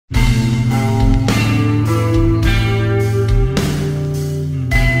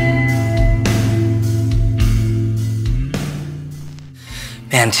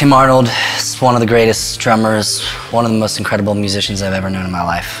Man, Tim Arnold is one of the greatest drummers, one of the most incredible musicians I've ever known in my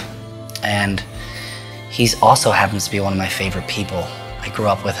life. And he also happens to be one of my favorite people. I grew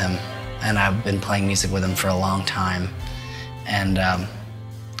up with him, and I've been playing music with him for a long time. And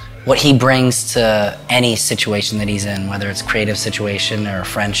what he brings to any situation that he's in, whether it's a creative situation or a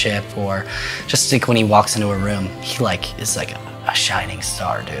friendship or just like when he walks into a room, he is like a shining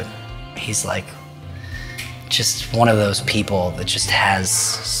star, dude. He's like just one of those people that just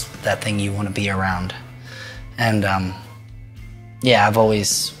has that thing you want to be around. And yeah, I've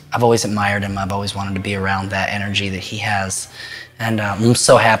always admired him. I've always wanted to be around that energy that he has. And I'm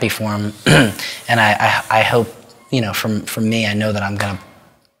so happy for him. And I hope, you know, from me, I know that I'm gonna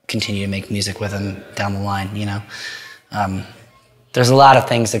continue to make music with him down the line, you know. There's a lot of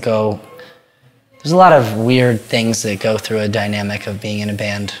things that there's a lot of weird things that go through a dynamic of being in a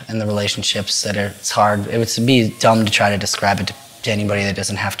band and the relationships it's hard. It would be dumb to try to describe it to anybody that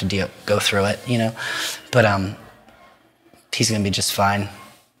doesn't have to go through it, you know. But he's gonna be just fine.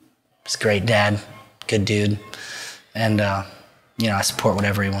 He's a great dad, good dude. And you know, I support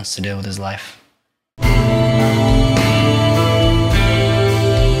whatever he wants to do with his life.